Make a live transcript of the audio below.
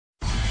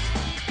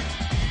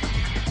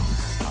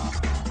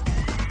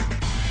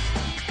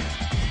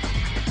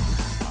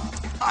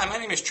Hi, my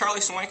name is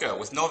Charlie Solenka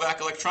with Novak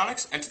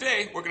Electronics, and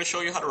today we're going to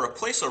show you how to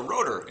replace a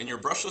rotor in your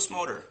brushless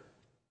motor.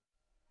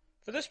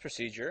 For this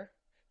procedure,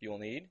 you will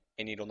need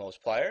a needle nose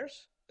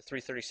pliers, a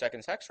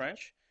 3/32 hex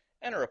wrench,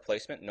 and a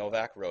replacement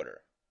Novak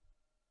rotor.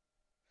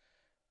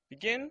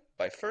 Begin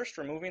by first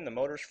removing the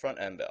motor's front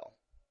end bell.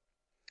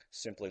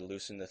 Simply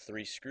loosen the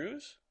 3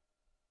 screws,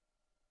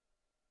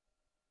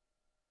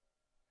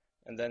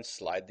 and then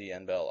slide the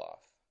end bell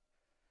off.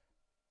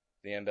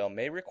 The end bell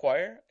may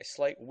require a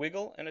slight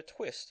wiggle and a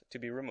twist to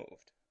be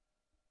removed.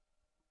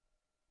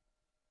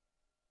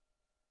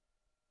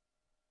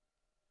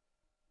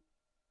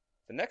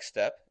 The next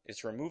step is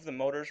to remove the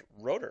motor's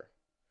rotor.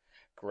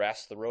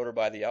 Grasp the rotor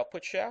by the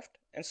output shaft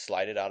and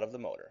slide it out of the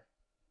motor.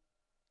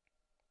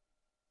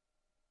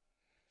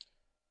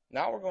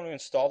 Now we're going to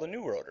install the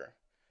new rotor.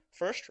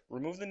 First,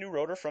 remove the new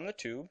rotor from the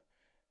tube,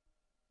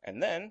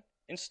 and then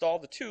install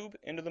the tube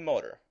into the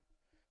motor.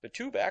 The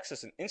tube acts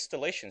as an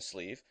installation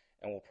sleeve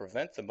and will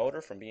prevent the motor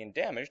from being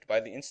damaged by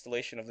the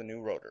installation of the new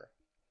rotor.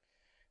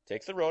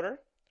 Take the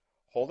rotor,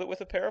 hold it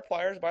with a pair of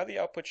pliers by the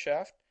output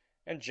shaft,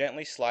 and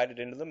gently slide it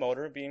into the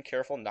motor, being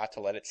careful not to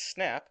let it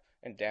snap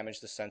and damage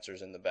the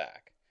sensors in the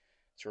back.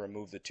 To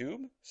remove the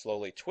tube,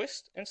 slowly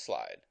twist and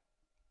slide.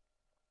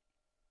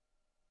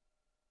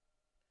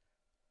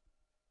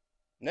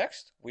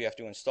 Next, we have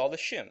to install the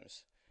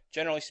shims.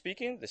 Generally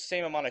speaking, the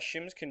same amount of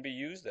shims can be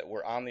used that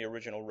were on the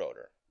original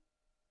rotor.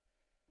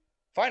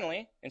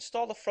 Finally,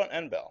 install the front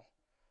end bell.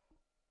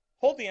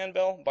 Hold the end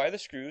bell by the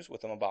screws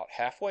with them about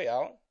halfway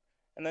out,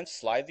 and then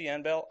slide the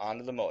end bell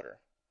onto the motor.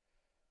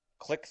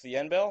 Click the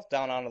end bell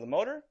down onto the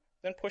motor,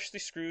 then push the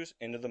screws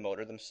into the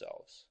motor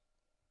themselves.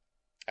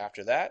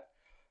 After that,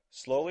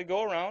 slowly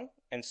go around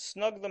and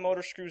snug the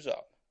motor screws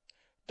up.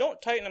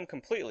 Don't tighten them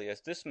completely,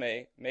 as this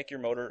may make your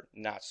motor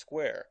not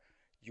square.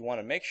 You want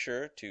to make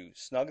sure to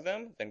snug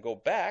them, then go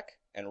back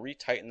and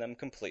retighten them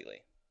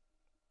completely.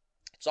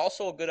 It's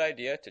also a good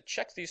idea to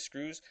check these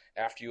screws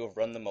after you have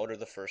run the motor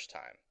the first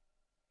time.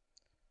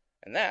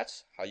 And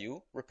that's how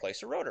you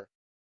replace a rotor.